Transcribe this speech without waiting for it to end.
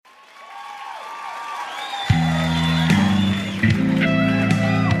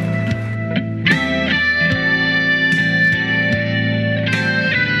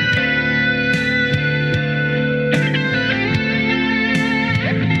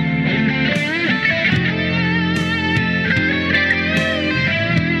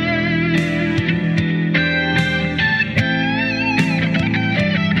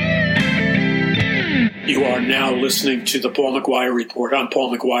listening to the Paul McGUIRE Report. I'm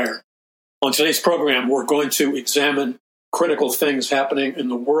Paul McGUIRE. On today's program, we're going to examine critical things happening in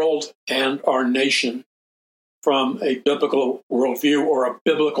the world and our nation from a biblical worldview or a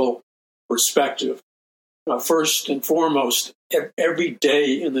biblical perspective. First and foremost, every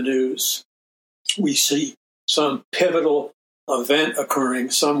day in the news, we see some pivotal event occurring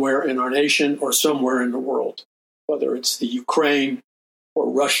somewhere in our nation or somewhere in the world, whether it's the Ukraine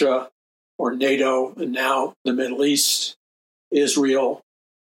or Russia or NATO, and now the Middle East, Israel,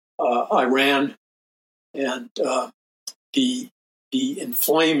 Iran, and the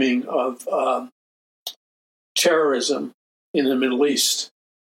inflaming of terrorism in the Middle East.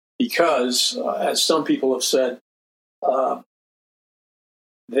 Because, as some people have said,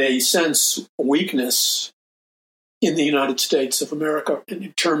 they sense weakness in the United States of America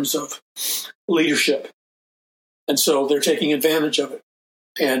in terms of leadership. And so they're taking advantage of it.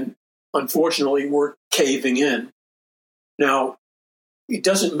 And unfortunately, we're caving in. Now, it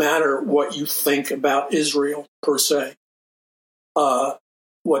doesn't matter what you think about Israel per se.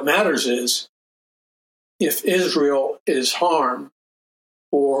 What matters is if Israel is harmed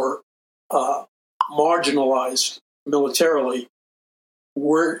or marginalized militarily,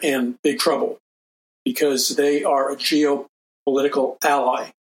 we're in big trouble because they are a geopolitical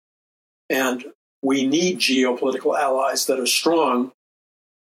ally. And we need geopolitical allies that are strong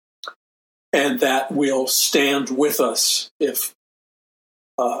and that will stand with us if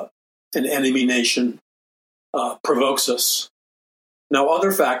an enemy nation provokes us. Now,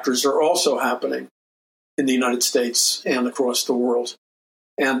 other factors are also happening in the United States and across the world.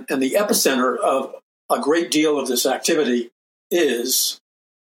 And the epicenter of a great deal of this activity is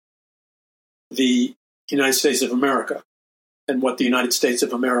the United States of America and what the United States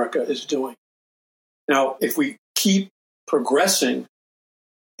of America is doing. Now, if we keep progressing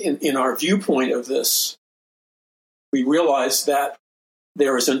in our viewpoint of this, we realize that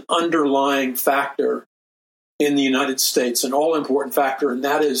there is an underlying factor in the United States, an all-important factor, and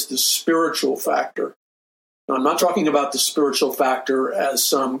that is the spiritual factor. Now, I'm not talking about the spiritual factor as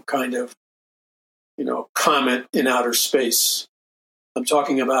some kind of, comet in outer space. I'm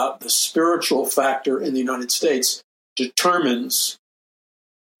talking about the spiritual factor in the United States determines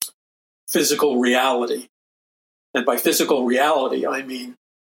physical reality. And by physical reality, I mean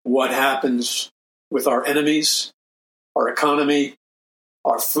what happens with our enemies, our economy,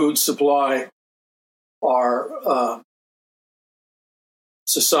 our food supply, our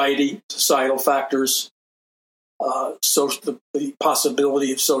societal factors, the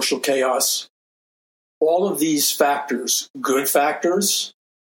possibility of social chaos. All of these factors, good factors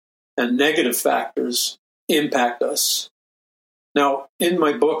and negative factors, impact us. Now, in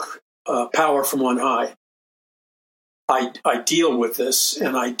my book, Power from On High, I deal with this,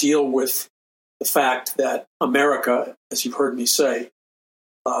 and I deal with the fact that America, as you've heard me say,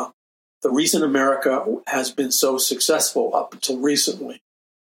 the reason America has been so successful up until recently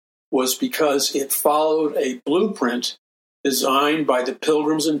was because it followed a blueprint designed by the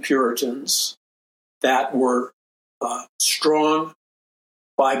Pilgrims and Puritans that were strong,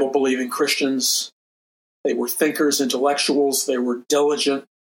 Bible-believing Christians. They were thinkers, intellectuals. They were diligent.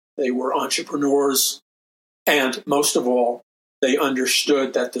 They were entrepreneurs. And most of all, they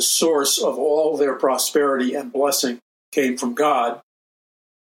understood that the source of all their prosperity and blessing came from God,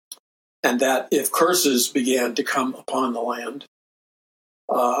 and that if curses began to come upon the land,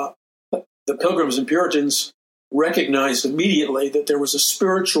 the Pilgrims and Puritans recognized immediately that there was a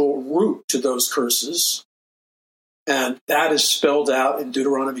spiritual root to those curses, and that is spelled out in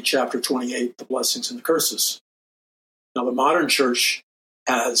Deuteronomy chapter 28, the blessings and the curses. Now, the modern church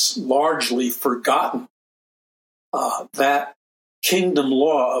has largely forgotten that kingdom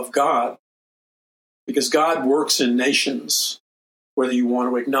law of God, because God works in nations, whether you want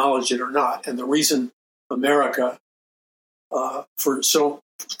to acknowledge it or not. And the reason America, for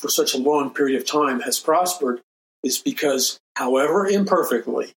such a long period of time, has prospered is because, however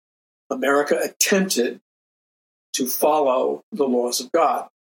imperfectly, America attempted to follow the laws of God.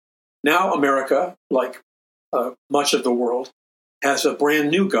 Now America, like much of the world, has a brand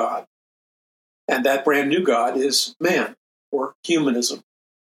new God. And that brand new God is man, or humanism.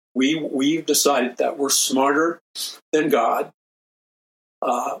 We've decided that we're smarter than God.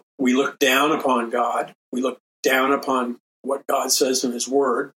 We look down upon God. We look down upon what God says in His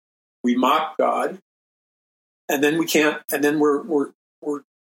Word. We mock God, and then we're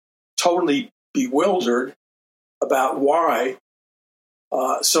totally bewildered about why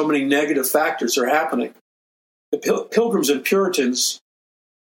so many negative factors are happening. The Pilgrims and Puritans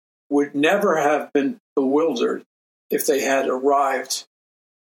would never have been bewildered if they had arrived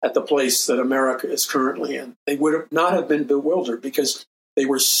at the place that America is currently in. They would not have been bewildered because they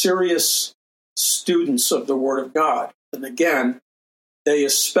were serious students of the Word of God. And again, they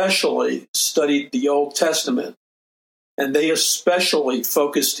especially studied the Old Testament, and they especially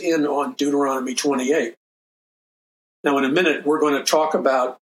focused in on Deuteronomy 28. Now, in a minute, we're going to talk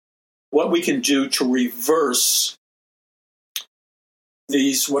about what we can do to reverse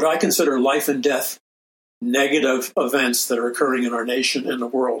these, what I consider life and death negative events that are occurring in our nation and the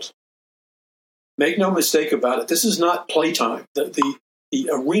world. Make no mistake about it. This is not playtime. The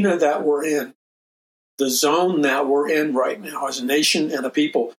arena that we're in, the zone that we're in right now as a nation and a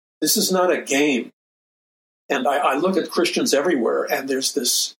people, this is not a game. And I look at Christians everywhere, and there's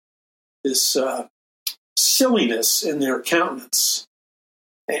this silliness in their countenance.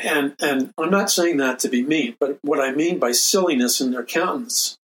 And I'm not saying that to be mean, but what I mean by silliness in their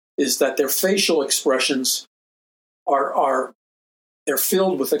countenance is that their facial expressions they're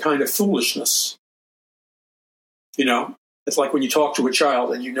filled with a kind of foolishness. You know, it's like when you talk to a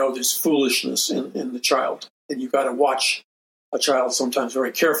child and you know there's foolishness in the child, and you've got to watch a child sometimes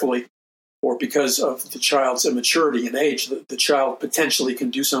very carefully, or because of the child's immaturity and age, the child potentially can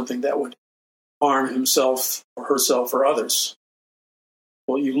do something that would harm himself or herself or others.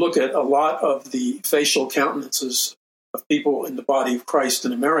 Well, you look at a lot of the facial countenances of people in the body of Christ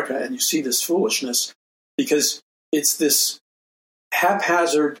in America, and you see this foolishness because it's this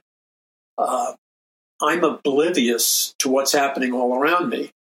haphazard, I'm oblivious to what's happening all around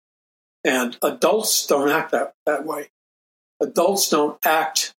me. And adults don't act that way. Adults don't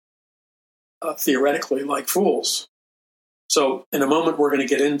act theoretically like fools. So in a moment, we're going to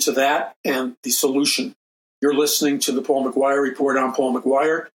get into that and the solution. You're listening to the Paul McGUIRE Report on Paul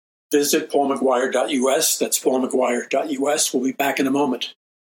McGUIRE. Visit paulmcguire.us. That's paulmcguire.us. We'll be back in a moment.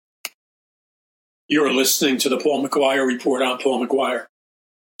 You're listening to the Paul McGUIRE Report on Paul McGUIRE.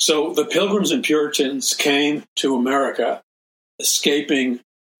 So the Pilgrims and Puritans came to America, escaping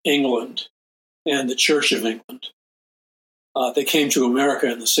England and the Church of England. They came to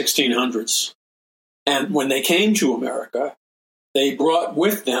America in the 1600s. And when they came to America, they brought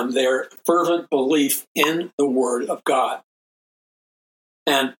with them their fervent belief in the Word of God.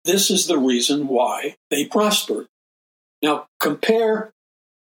 And this is the reason why they prospered. Now, compare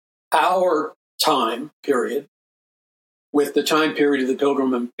our time period with the time period of the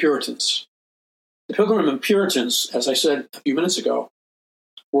Pilgrim and Puritans. The Pilgrim and Puritans, as I said a few minutes ago,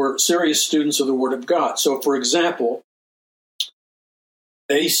 were serious students of the Word of God. So, for example,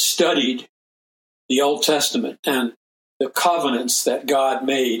 they studied the Old Testament and the covenants that God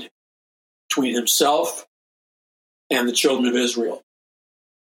made between himself and the children of Israel,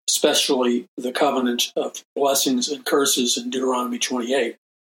 especially the covenant of blessings and curses in Deuteronomy 28.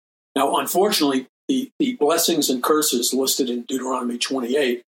 Now, unfortunately, the blessings and curses listed in Deuteronomy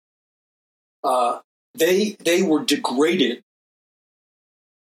 28, they were degraded,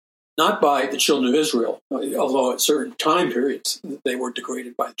 not by the children of Israel, although at certain time periods they were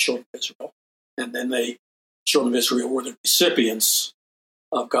degraded by the children of Israel. And then the children of Israel were the recipients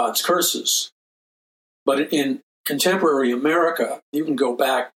of God's curses. But in contemporary America, you can go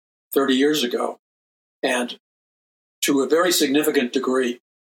back 30 years ago, and to a very significant degree,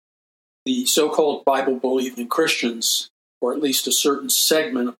 the so-called Bible-believing Christians, or at least a certain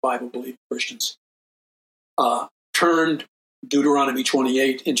segment of Bible-believing Christians, turned Deuteronomy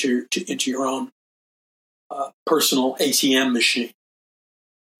 28 into your own personal ATM machine.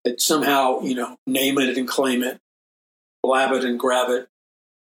 That somehow, name it and claim it, blab it and grab it,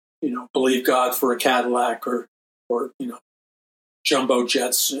 believe God for a Cadillac or jumbo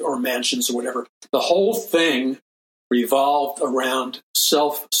jets or mansions or whatever. The whole thing revolved around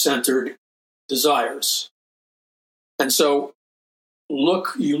self-centered desires. And so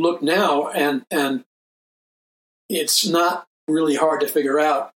you look now and it's not really hard to figure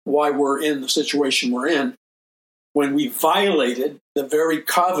out why we're in the situation we're in when we violated the very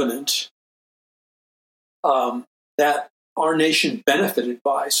covenant that our nation benefited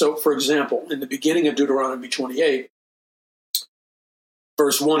by. So, for example, in the beginning of Deuteronomy 28,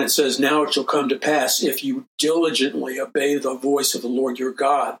 verse 1, it says, "Now it shall come to pass, if you diligently obey the voice of the Lord your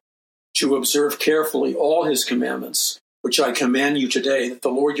God, to observe carefully all his commandments, which I command you today, that the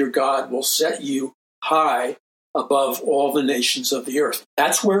Lord your God will set you high above all the nations of the earth."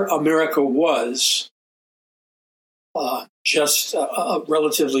 That's where America was just a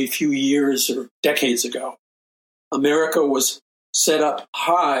relatively few years or decades ago. America was set up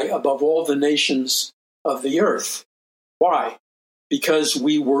high above all the nations of the earth. Why? Because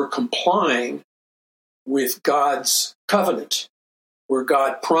we were complying with God's covenant, where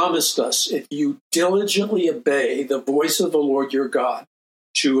God promised us, if you diligently obey the voice of the Lord your God,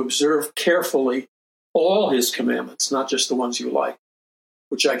 to observe carefully all his commandments, not just the ones you like,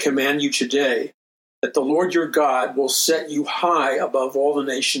 which I command you today, that the Lord your God will set you high above all the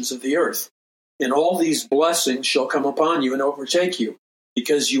nations of the earth. And all these blessings shall come upon you and overtake you,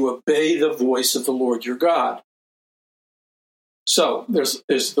 because you obey the voice of the Lord your God. So there's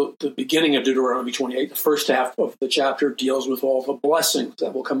the beginning of Deuteronomy 28. The first half of the chapter deals with all the blessings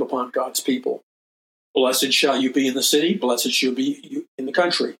that will come upon God's people. Blessed shall you be in the city, blessed shall be you in the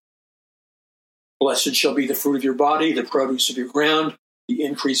country. Blessed shall be the fruit of your body, the produce of your ground, the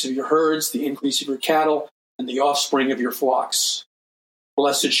increase of your herds, the increase of your cattle, and the offspring of your flocks.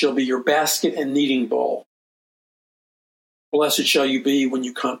 Blessed shall be your basket and kneading bowl. Blessed shall you be when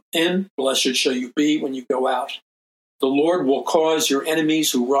you come in, blessed shall you be when you go out. The Lord will cause your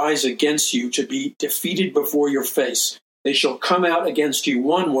enemies who rise against you to be defeated before your face. They shall come out against you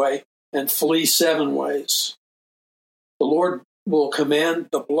one way and flee 7 ways. The Lord will command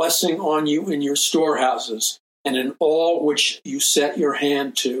the blessing on you in your storehouses and in all which you set your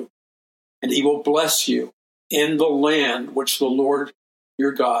hand to. And he will bless you in the land which the Lord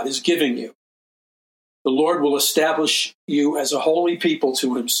your God is giving you. The Lord will establish you as a holy people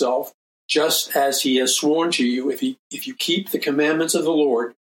to himself, just as he has sworn to you, if you keep the commandments of the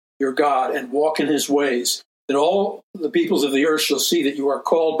Lord your God and walk in his ways. Then all the peoples of the earth shall see that you are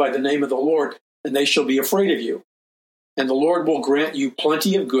called by the name of the Lord, and they shall be afraid of you. And the Lord will grant you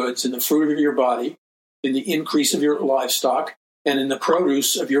plenty of goods in the fruit of your body, in the increase of your livestock, and in the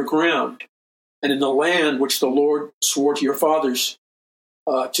produce of your ground, and in the land which the Lord swore to your fathers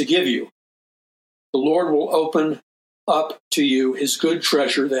to give you. The Lord will open up to you his good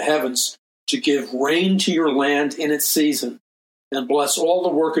treasure, the heavens, to give rain to your land in its season, and bless all the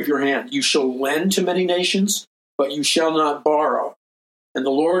work of your hand. You shall lend to many nations, but you shall not borrow. And the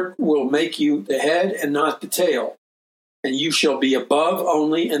Lord will make you the head and not the tail, and you shall be above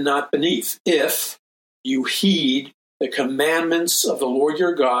only and not beneath, if you heed the commandments of the Lord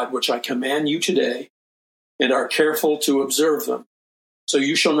your God, which I command you today, and are careful to observe them. So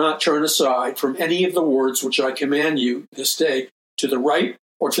you shall not turn aside from any of the words which I command you this day, to the right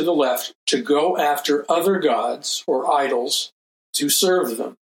or to the left, to go after other gods or idols to serve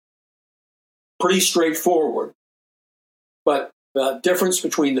them. Pretty straightforward. But the difference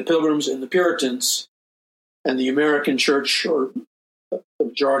between the Pilgrims and the Puritans and the American church, or the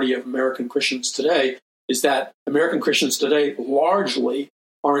majority of American Christians today, is that American Christians today largely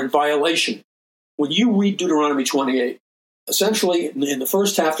are in violation. When you read Deuteronomy 28, essentially in the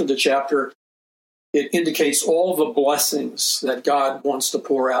first half of the chapter, it indicates all the blessings that God wants to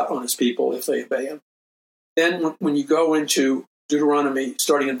pour out on his people if they obey him. Then when you go into Deuteronomy,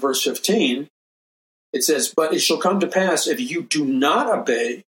 starting in verse 15, it says, "But it shall come to pass, if you do not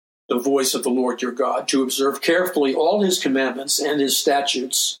obey the voice of the Lord your God, to observe carefully all his commandments and his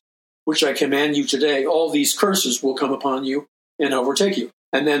statutes, which I command you today, all these curses will come upon you and overtake you."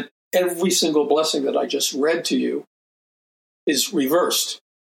 And then every single blessing that I just read to you is reversed.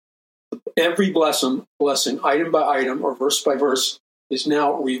 Every blessing, item by item or verse by verse, is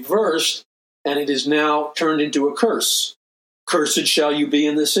now reversed, and it is now turned into a curse. Cursed shall you be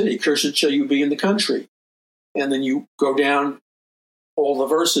in the city, cursed shall you be in the country. And then you go down all the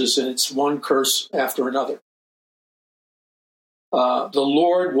verses, and it's one curse after another. The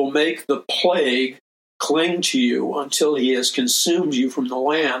Lord will make the plague cling to you until he has consumed you from the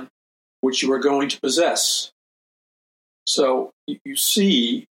land which you are going to possess. So you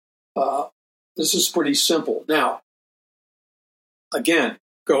see, this is pretty simple. Now, again,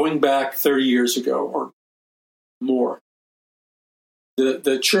 going back 30 years ago or more,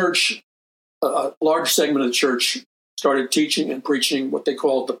 the church, a large segment of the church, started teaching and preaching what they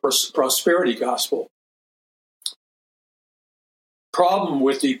called the prosperity gospel. Problem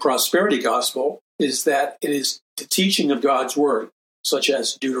with the prosperity gospel is that it is the teaching of God's word, such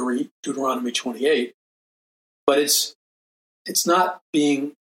as Deuteronomy 28, but it's not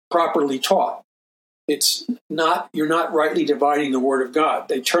being properly taught. You're not rightly dividing the word of God.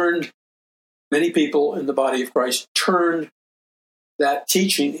 Many people in the body of Christ turned that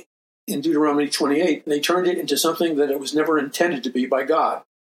teaching in Deuteronomy 28, they turned it into something that it was never intended to be by God.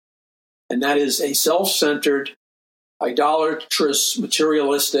 And that is a self-centered, idolatrous,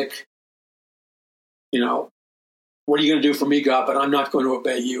 materialistic, what are you going to do for me, God? But I'm not going to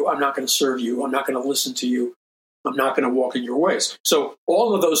obey you. I'm not going to serve you. I'm not going to listen to you. I'm not going to walk in your ways. So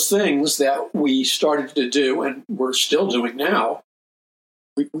all of those things that we started to do, and we're still doing now,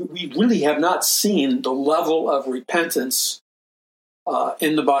 we really have not seen the level of repentance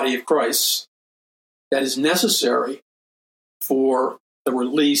in the body of Christ that is necessary for the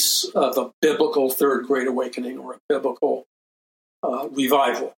release of a biblical third great awakening or a biblical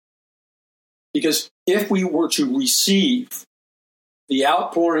revival. Because if we were to receive the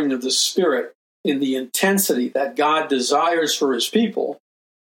outpouring of the Spirit in the intensity that God desires for his people,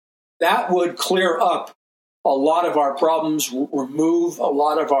 that would clear up a lot of our problems, remove a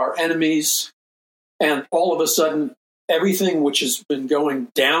lot of our enemies, and all of a sudden, everything which has been going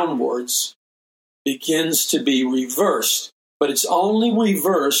downwards begins to be reversed. But it's only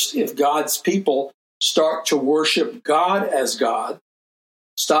reversed if God's people start to worship God as God,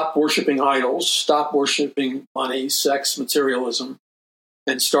 stop worshiping idols, stop worshiping money, sex, materialism,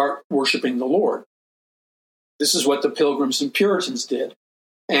 and start worshiping the Lord. This is what the Pilgrims and Puritans did.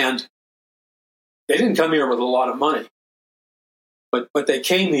 And they didn't come here with a lot of money, but they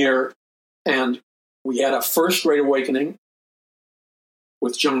came here, and we had a first Great Awakening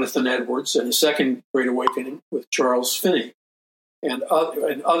with Jonathan Edwards and a second Great Awakening with Charles Finney and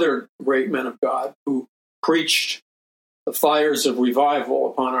other great men of God who preached the fires of revival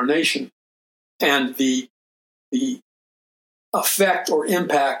upon our nation. And the effect or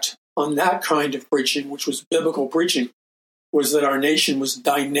impact on that kind of preaching, which was biblical preaching, was that our nation was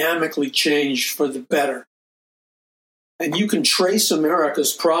dynamically changed for the better. And you can trace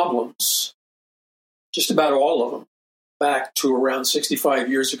America's problems, just about all of them, back to around 65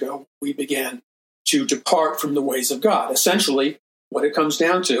 years ago. We began to depart from the ways of God. Essentially, what it comes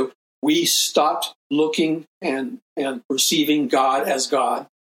down to, we stopped looking and perceiving God as God,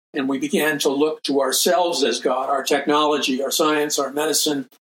 and we began to look to ourselves as God, our technology, our science, our medicine,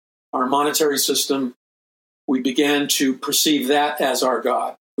 our monetary system. We began to perceive that as our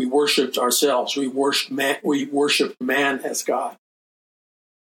God. We worshipped ourselves. We worshipped man as God.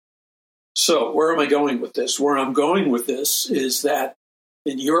 So where am I going with this? Where I'm going with this is that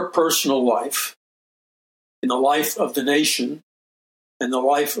in your personal life, in the life of the nation, and the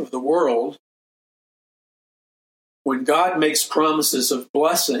life of the world, when God makes promises of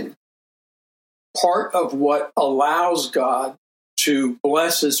blessing, part of what allows God to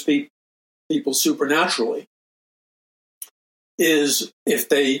bless his people supernaturally is if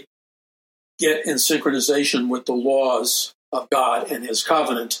they get in synchronization with the laws of God and his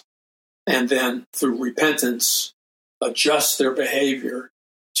covenant, and then through repentance, adjust their behavior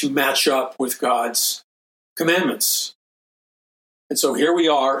to match up with God's commandments. And so here we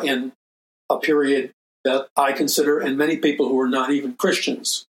are in a period that I consider, and many people who are not even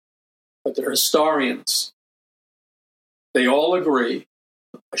Christians, but they're historians, they all agree,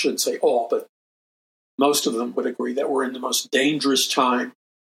 I shouldn't say all, but most of them would agree that we're in the most dangerous time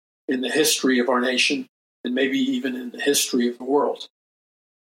in the history of our nation, and maybe even in the history of the world.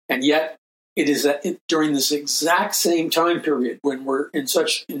 And yet, it is during this exact same time period when we're in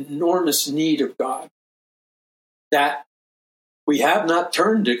such enormous need of God that we have not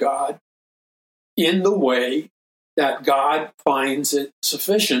turned to God in the way that God finds it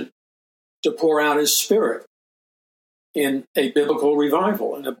sufficient to pour out his Spirit in a biblical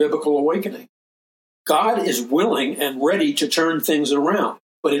revival and a biblical awakening. God is willing and ready to turn things around,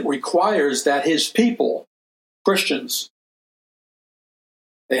 but it requires that his people, Christians,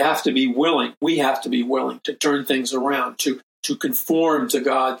 they have to be willing, we have to be willing to turn things around, to conform to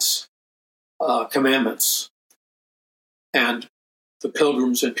God's commandments. And the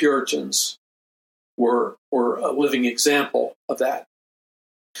Pilgrims and Puritans were a living example of that.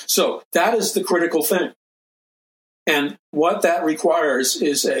 So that is the critical thing. And what that requires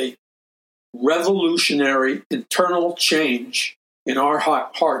is a revolutionary internal change in our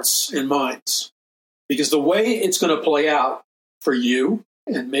hearts and minds. Because the way it's going to play out for you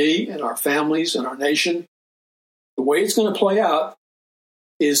and me and our families and our nation, the way it's going to play out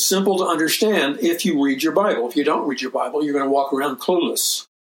is simple to understand if you read your Bible. If you don't read your Bible, you're going to walk around clueless.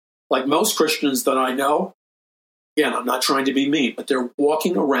 Like most Christians that I know, again, I'm not trying to be mean, but they're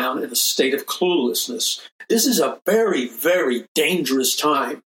walking around in a state of cluelessness. This is a very, very dangerous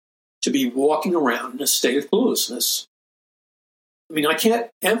time to be walking around in a state of cluelessness. I mean, I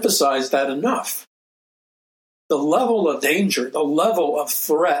can't emphasize that enough. The level of danger, the level of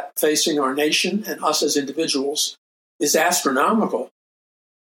threat facing our nation and us as individuals is astronomical.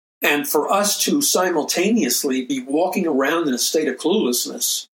 And for us to simultaneously be walking around in a state of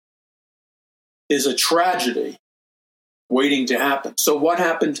cluelessness is a tragedy waiting to happen. So what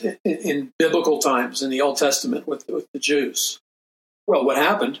happened in biblical times in the Old Testament with the Jews? Well, what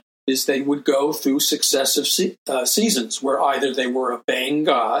happened is they would go through successive seasons where either they were obeying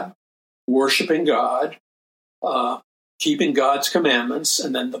God, worshiping God, keeping God's commandments,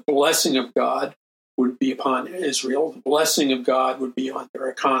 and then the blessing of God would be upon Israel. The blessing of God would be on their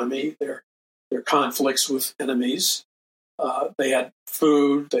economy, their conflicts with enemies. They had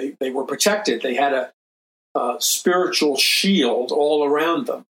food. They were protected. They had spiritual shield all around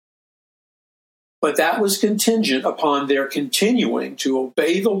them. But that was contingent upon their continuing to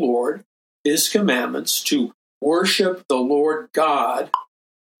obey the Lord, his commandments, to worship the Lord God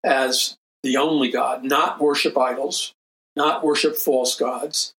as the only God, not worship idols, not worship false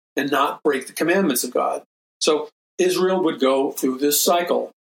gods, and not break the commandments of God. So Israel would go through this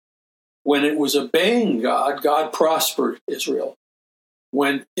cycle. When it was obeying God, God prospered Israel.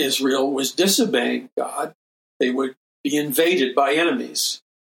 When Israel was disobeying God, they would be invaded by enemies.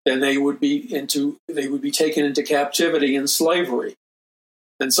 Then they would be taken into captivity and slavery.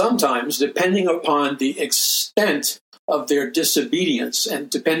 And sometimes, depending upon the extent of their disobedience and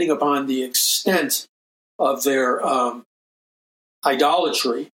depending upon the extent of their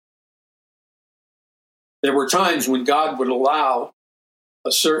idolatry, there were times when God would allow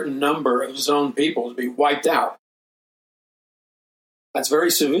a certain number of his own people to be wiped out. That's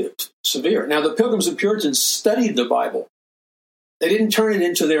very severe. Now, the Pilgrims and Puritans studied the Bible. They didn't turn it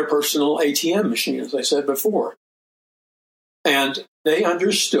into their personal ATM machine, as I said before. And they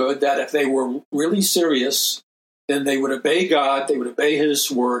understood that if they were really serious, then they would obey God, they would obey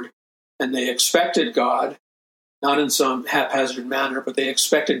his word, and they expected God, not in some haphazard manner, but they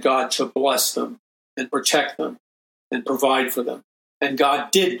expected God to bless them and protect them and provide for them. And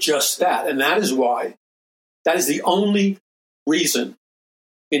God did just that. And that is the only reason,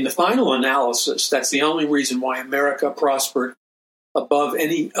 in the final analysis, that's the only reason why America prospered above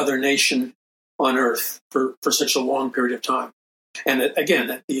any other nation on earth for such a long period of time. And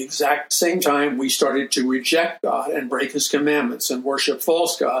again, at the exact same time we started to reject God and break his commandments and worship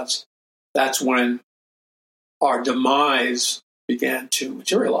false gods, that's when our demise began to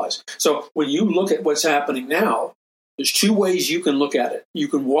materialize. So when you look at what's happening now, there's two ways you can look at it. You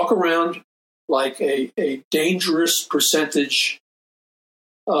can walk around like a dangerous percentage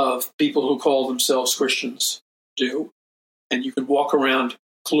of people who call themselves Christians do, and you can walk around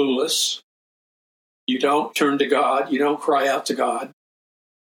clueless. You don't turn to God. You don't cry out to God.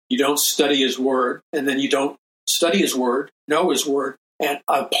 You don't study his word. And then you don't study his word, know his word, and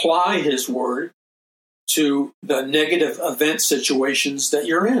apply his word to the negative event situations that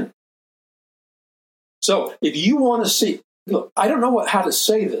you're in. So if you want to see, look, I don't know how to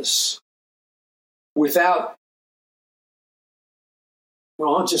say this without,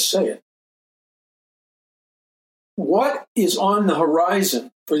 well, I'll just say it. What is on the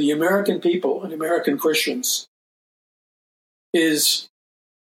horizon for the American people and American Christians is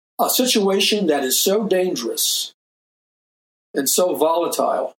a situation that is so dangerous and so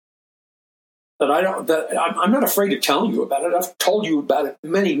volatile that I'm not afraid of telling you about it. I've told you about it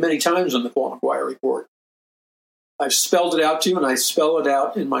many, many times on the Paul McGUIRE Report. I've spelled it out to you, and I spell it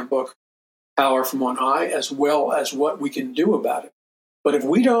out in my book, Power from On High, as well as what we can do about it. But if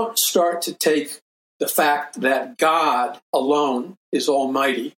we don't start to take the fact that God alone is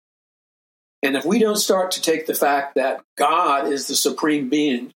almighty, and if we don't start to take the fact that God is the supreme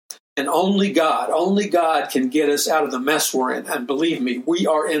being, and only God can get us out of the mess we're in, and believe me, we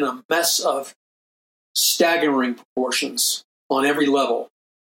are in a mess of staggering proportions on every level.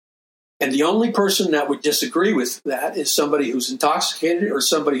 And the only person that would disagree with that is somebody who's intoxicated or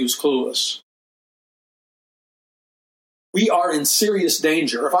somebody who's clueless. We are in serious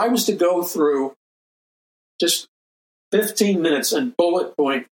danger. If I was to go through just 15 minutes and bullet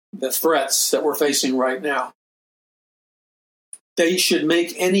point the threats that we're facing right now, they should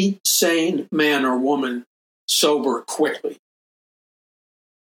make any sane man or woman sober quickly.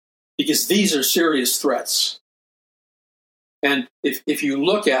 Because these are serious threats. And if you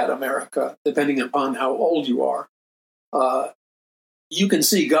look at America, depending upon how old you are, you can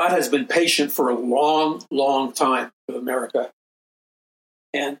see God has been patient for a long, long time with America.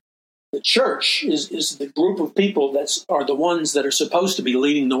 And the church is the group of people that are the ones that are supposed to be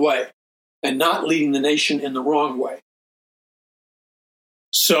leading the way and not leading the nation in the wrong way.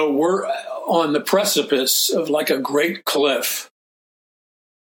 So we're on the precipice of like a great cliff.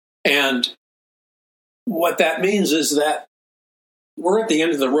 And what that means is that we're at the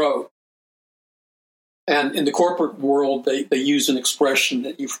end of the road. And in the corporate world, they use an expression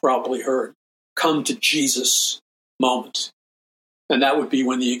that you've probably heard, come to Jesus moment. And that would be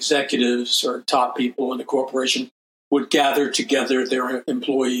when the executives or top people in the corporation would gather together their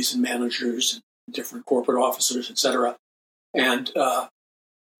employees and managers, and different corporate officers, et cetera, and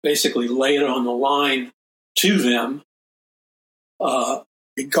basically lay it on the line to them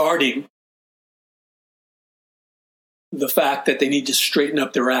regarding the fact that they need to straighten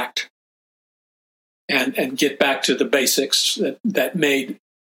up their act and get back to the basics that made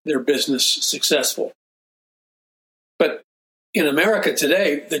their business successful. But in America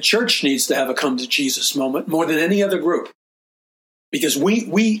today, the church needs to have a come to Jesus moment more than any other group, because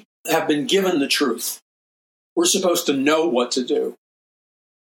we have been given the truth. We're supposed to know what to do.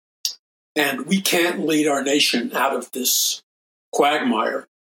 And we can't lead our nation out of this quagmire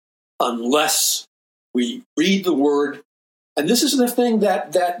unless we read the word. And this is the thing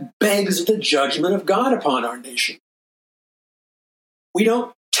that begs the judgment of God upon our nation. We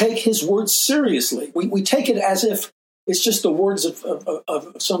don't take his words seriously. We take it as if it's just the words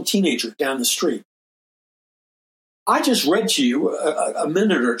of some teenager down the street. I just read to you a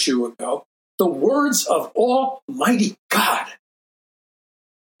minute or two ago the words of Almighty God.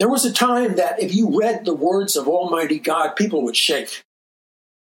 There was a time that if you read the words of Almighty God, people would shake.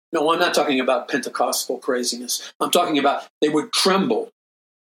 No, I'm not talking about Pentecostal craziness. I'm talking about they would tremble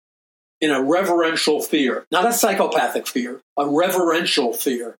in a reverential fear, not a psychopathic fear, a reverential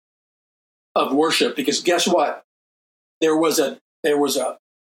fear of worship. Because guess what? There was a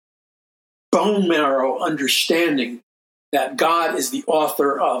bone marrow understanding that God is the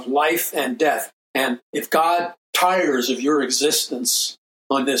author of life and death. And if God tires of your existence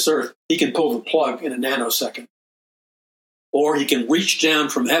on this earth, he can pull the plug in a nanosecond. Or he can reach down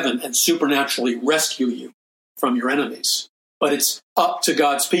from heaven and supernaturally rescue you from your enemies. But it's up to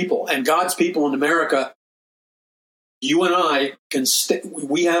God's people. And God's people in America, you and I,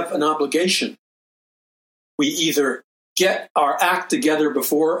 we have an obligation. We either get our act together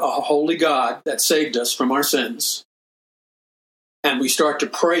before a holy God that saved us from our sins, and we start to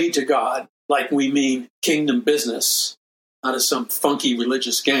pray to God like we mean kingdom business, not as some funky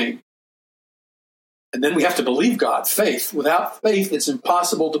religious game. And then we have to believe God, faith. Without faith, it's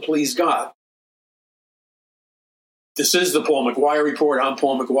impossible to please God. This is the Paul McGUIRE Report. I'm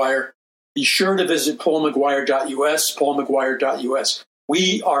Paul McGUIRE. Be sure to visit paulmcguire.us, paulmcguire.us.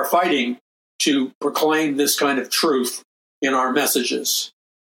 We are fighting to proclaim this kind of truth in our messages.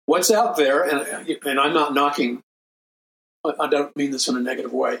 What's out there, and I'm not knocking, I don't mean this in a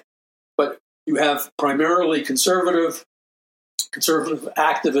negative way, but you have primarily conservative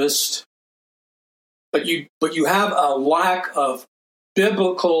activists, but you have a lack of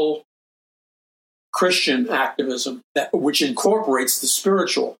biblical Christian activism which incorporates the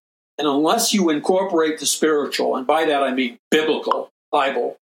spiritual. And unless you incorporate the spiritual, and by that I mean biblical,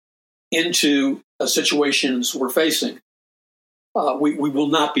 Bible, into the situations we're facing, we will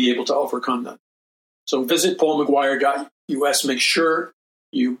not be able to overcome them. So visit paulmcguire.us. Make sure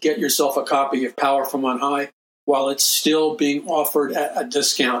you get yourself a copy of Power from On High while it's still being offered at a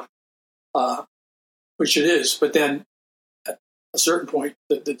discount, which it is. But then at a certain point,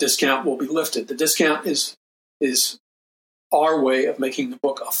 the discount will be lifted. The discount is our way of making the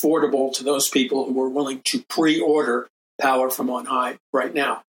book affordable to those people who are willing to pre-order Power from On High right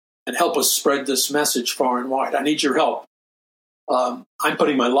now and help us spread this message far and wide. I need your help. I'm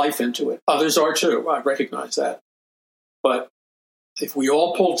putting my life into it. Others are too. I recognize that. But if we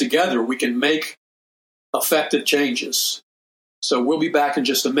all pull together, we can make effective changes. So we'll be back in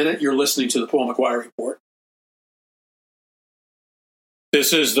just a minute. You're listening to the Paul McGUIRE Report.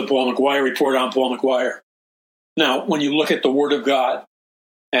 This is the Paul McGUIRE Report. I'm Paul McGUIRE. Now, when you look at the Word of God,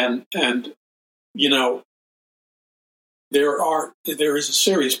 and you know, there is a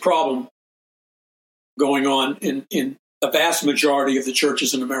serious problem going on in the vast majority of the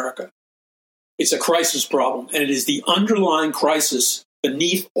churches in America. It's a crisis problem, and it is the underlying crisis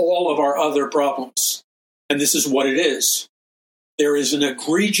beneath all of our other problems. And this is what it is. There is an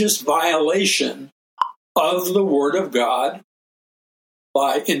egregious violation of the Word of God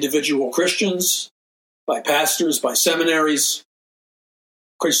by individual Christians, by pastors, by seminaries,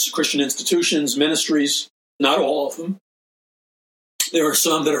 Christian institutions, ministries, not all of them. There are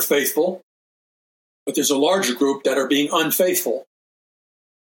some that are faithful, but there's a larger group that are being unfaithful.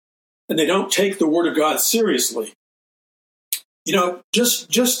 And they don't take the Word of God seriously. You know,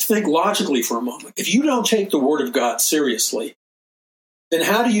 just think logically for a moment. If you don't take the Word of God seriously, then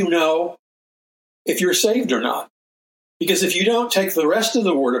how do you know if you're saved or not? Because if you don't take the rest of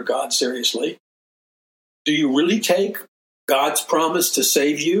the Word of God seriously, do you really take God's promise to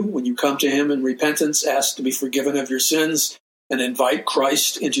save you when you come to Him in repentance, ask to be forgiven of your sins, and invite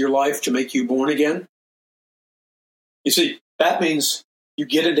Christ into your life to make you born again? You see, that means you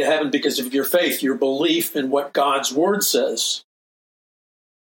get into heaven because of your faith, your belief in what God's Word says.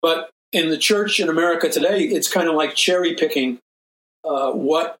 But in the church in America today, it's kind of like cherry picking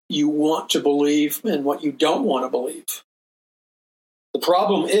what you want to believe and what you don't want to believe. The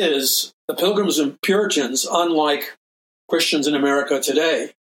problem is the Pilgrims and Puritans, unlike Christians in America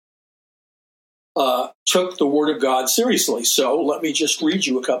today, took the Word of God seriously. So let me just read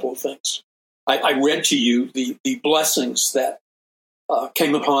you a couple of things. I read to you the blessings that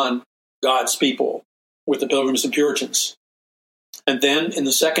came upon God's people with the Pilgrims and Puritans. And then in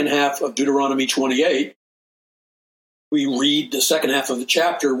the second half of Deuteronomy 28, we read the second half of the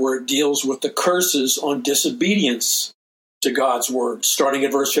chapter where it deals with the curses on disobedience to God's word, starting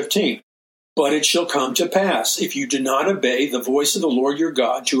at verse 15. But it shall come to pass, if you do not obey the voice of the Lord your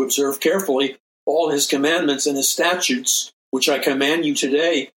God, to observe carefully all his commandments and his statutes, which I command you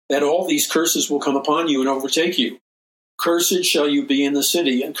today, that all these curses will come upon you and overtake you. Cursed shall you be in the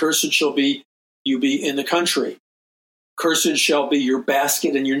city, and cursed shall you be in the country. Cursed shall be your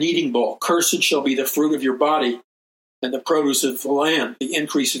basket and your kneading bowl. Cursed shall be the fruit of your body, and the produce of the land, the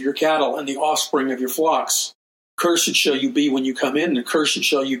increase of your cattle, and the offspring of your flocks. Cursed shall you be when you come in, and cursed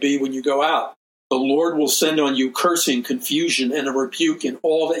shall you be when you go out. The Lord will send on you cursing, confusion, and a rebuke in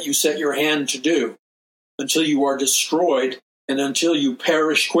all that you set your hand to do, until you are destroyed and until you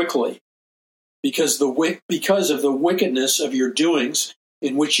perish quickly, because of the wickedness of your doings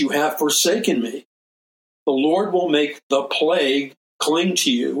in which you have forsaken me. The Lord will make the plague cling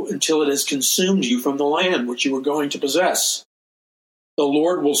to you until it has consumed you from the land which you are going to possess. The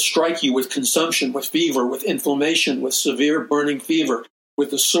Lord will strike you with consumption, with fever, with inflammation, with severe burning fever,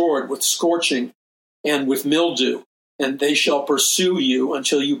 with the sword, with scorching, and with mildew, and they shall pursue you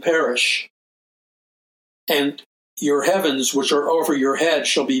until you perish. And your heavens, which are over your head,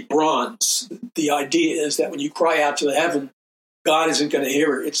 shall be bronze. The idea is that when you cry out to the heaven, God isn't going to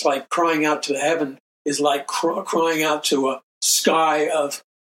hear it. It's like crying out to the heaven is like crying out to a sky of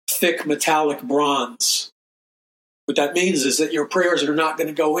thick metallic bronze. What that means is that your prayers are not going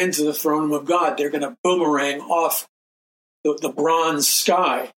to go into the throne room of God. They're going to boomerang off the bronze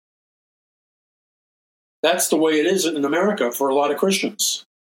sky. That's the way it is in America for a lot of Christians.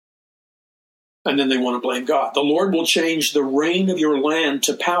 And then they want to blame God. The Lord will change the rain of your land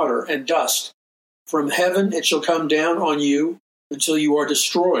to powder and dust. From heaven it shall come down on you until you are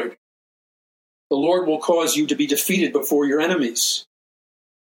destroyed. The Lord will cause you to be defeated before your enemies.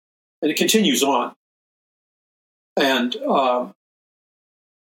 And it continues on. And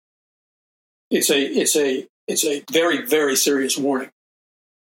it's a very, very serious warning.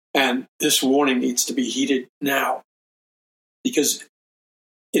 And this warning needs to be heeded now, because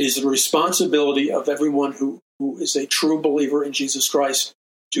it is the responsibility of everyone who is a true believer in Jesus Christ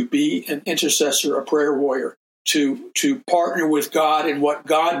to be an intercessor, a prayer warrior, to partner with God in what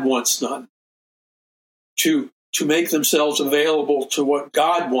God wants done, to make themselves available to what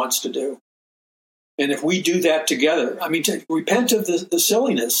God wants to do. And if we do that together, to repent of the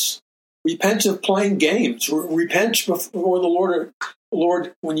silliness, repent of playing games, repent before the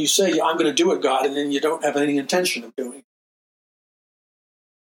Lord, when you say, I'm going to do it, God, and then you don't have any intention of doing it.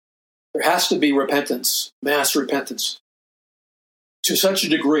 There has to be repentance, mass repentance. To such a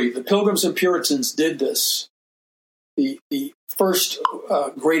degree, the Pilgrims and Puritans did this. The first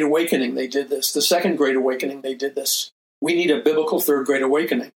Great Awakening, they did this. The second Great Awakening, they did this. We need a biblical third Great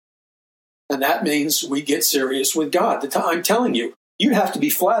Awakening. And that means we get serious with God. I'm telling you, you'd have to be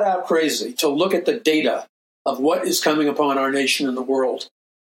flat out crazy to look at the data of what is coming upon our nation and the world.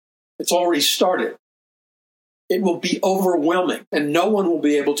 It's already started. It will be overwhelming, and no one will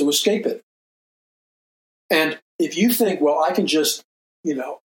be able to escape it. And if you think, well, I can just,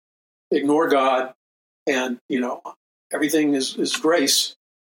 ignore God and, everything is grace,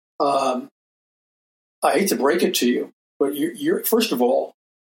 I hate to break it to you, but you're first of all,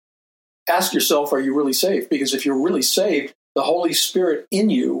 ask yourself, are you really saved? Because if you're really saved, the Holy Spirit in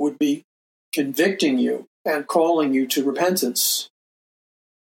you would be convicting you and calling you to repentance.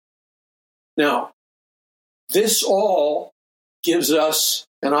 Now, this all gives us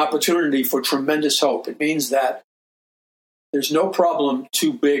an opportunity for tremendous hope. It means that there's no problem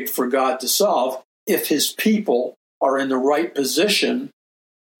too big for God to solve if his people are in the right position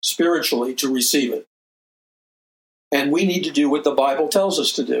spiritually to receive it. And we need to do what the Bible tells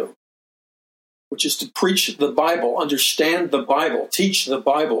us to do, which is to preach the Bible, understand the Bible, teach the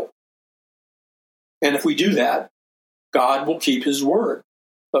Bible. And if we do that, God will keep his word.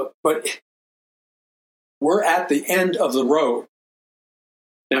 But we're at the end of the road.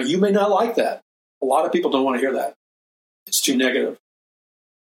 Now, you may not like that. A lot of people don't want to hear that. It's too negative.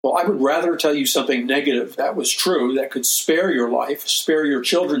 Well, I would rather tell you something negative that was true, that could spare your life, spare your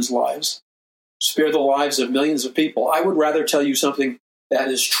children's lives, spare the lives of millions of people. I would rather tell you something that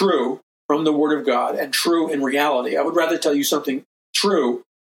is true from the Word of God and true in reality. I would rather tell you something true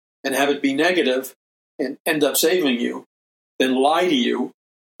and have it be negative and end up saving you than lie to you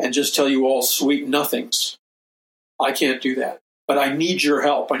and just tell you all sweet nothings. I can't do that. But I need your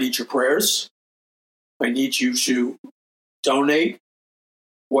help. I need your prayers. I need you to donate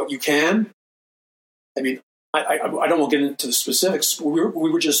what you can. I mean, I don't want to get into the specifics. We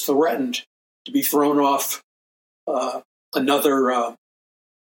were just threatened to be thrown off another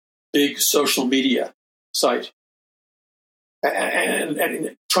big social media site,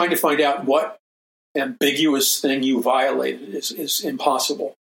 and trying to find out what ambiguous thing you violated is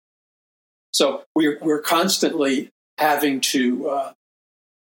impossible. So we're constantly having to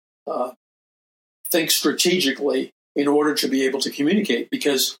think strategically in order to be able to communicate,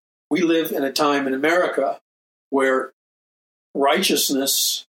 because we live in a time in America where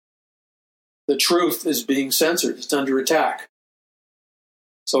righteousness, the truth, is being censored. It's under attack.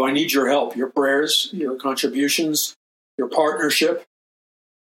 So I need your help, your prayers, your contributions, your partnership.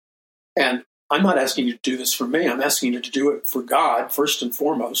 And I'm not asking you to do this for me. I'm asking you to do it for God, first and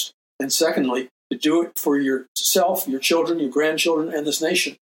foremost. And secondly, to do it for yourself, your children, your grandchildren, and this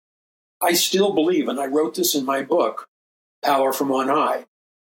nation. I still believe, and I wrote this in my book, Power from On High,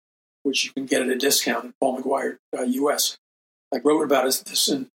 which you can get at a discount at Paul McGUIRE US. I wrote about this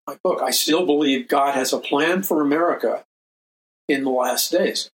in my book. I still believe God has a plan for America in the last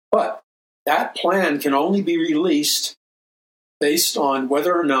days. But that plan can only be released based on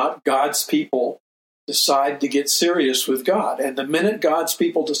whether or not God's people decide to get serious with God. And the minute God's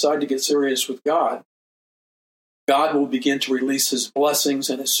people decide to get serious with God, God will begin to release his blessings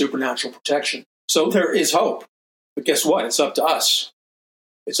and his supernatural protection. So there is hope. But guess what? It's up to us.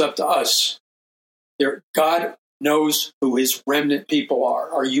 It's up to us. God knows who his remnant people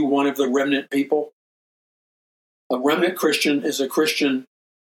are. Are you one of the remnant people? A remnant Christian is a Christian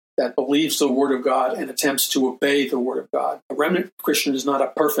that believes the Word of God and attempts to obey the Word of God. A remnant Christian is not a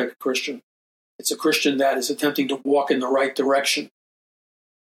perfect Christian. It's a Christian that is attempting to walk in the right direction.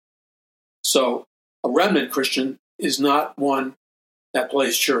 So a remnant Christian is not one that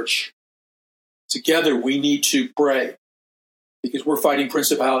plays church. Together we need to pray, because we're fighting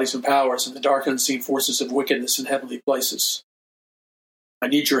principalities and powers and the dark unseen forces of wickedness in heavenly places. I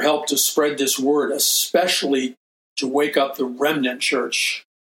need your help to spread this word, especially to wake up the remnant church,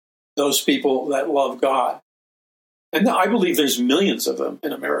 those people that love God. And I believe there's millions of them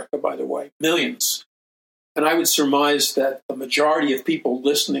in America, by the way, millions. And I would surmise that the majority of people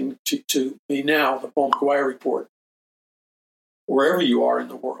listening to me now, the Paul McGUIRE Report, wherever you are in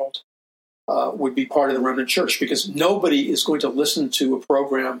the world, would be part of the remnant church, because nobody is going to listen to a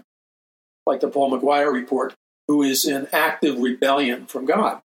program like the Paul McGUIRE Report who is in active rebellion from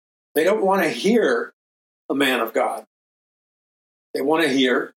God. They don't want to hear a man of God. They want to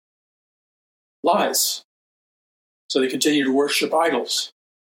hear lies. So they continue to worship idols.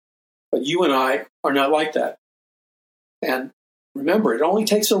 But you and I are not like that. And remember, it only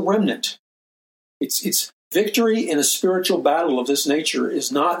takes a remnant. It's victory in a spiritual battle of this nature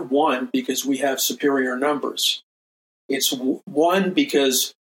is not won because we have superior numbers. It's won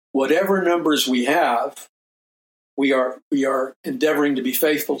because whatever numbers we have, we are endeavoring to be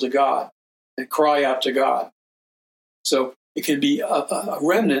faithful to God and cry out to God. So it can be a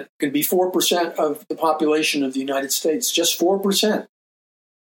remnant, can be 4% of the population of the United States, just 4%.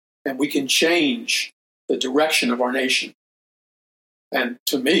 And we can change the direction of our nation. And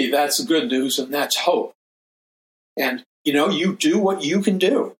to me, that's good news and that's hope. And, you do what you can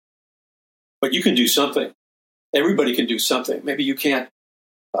do, but you can do something. Everybody can do something. Maybe you can't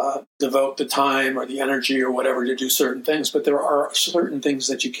devote the time or the energy or whatever to do certain things, but there are certain things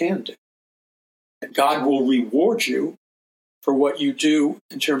that you can do. And God will reward you for what you do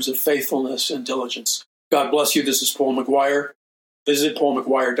in terms of faithfulness and diligence. God bless you. This is Paul McGUIRE. Visit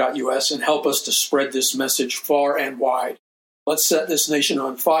paulmcguire.us and help us to spread this message far and wide. Let's set this nation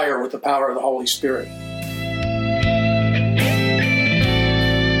on fire with the power of the Holy Spirit.